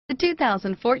The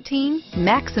 2014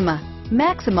 Maxima.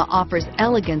 Maxima offers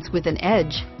elegance with an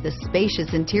edge. The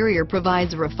spacious interior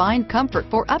provides refined comfort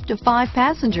for up to 5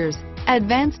 passengers.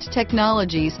 Advanced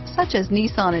technologies such as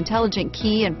Nissan Intelligent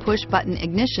Key and push-button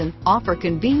ignition offer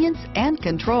convenience and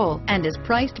control and is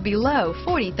priced below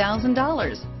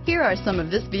 $40,000. Here are some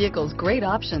of this vehicle's great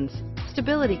options: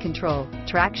 stability control,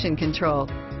 traction control,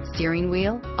 steering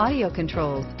wheel audio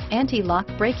controls, anti-lock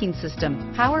braking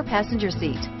system, power passenger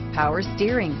seat, power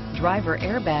steering, driver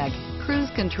airbag, cruise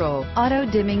control,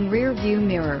 auto-dimming rear view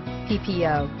mirror,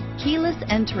 PPO, keyless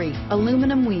entry,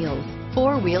 aluminum wheels,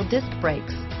 4-wheel disc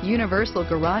brakes, universal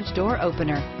garage door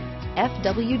opener,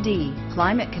 FWD,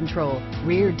 climate control,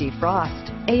 rear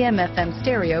defrost, AM/FM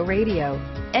stereo radio,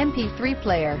 MP3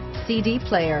 player, CD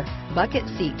player, bucket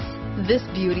seats. This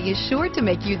beauty is sure to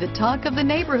make you the talk of the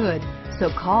neighborhood. So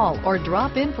call or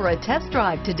drop in for a test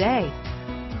drive today.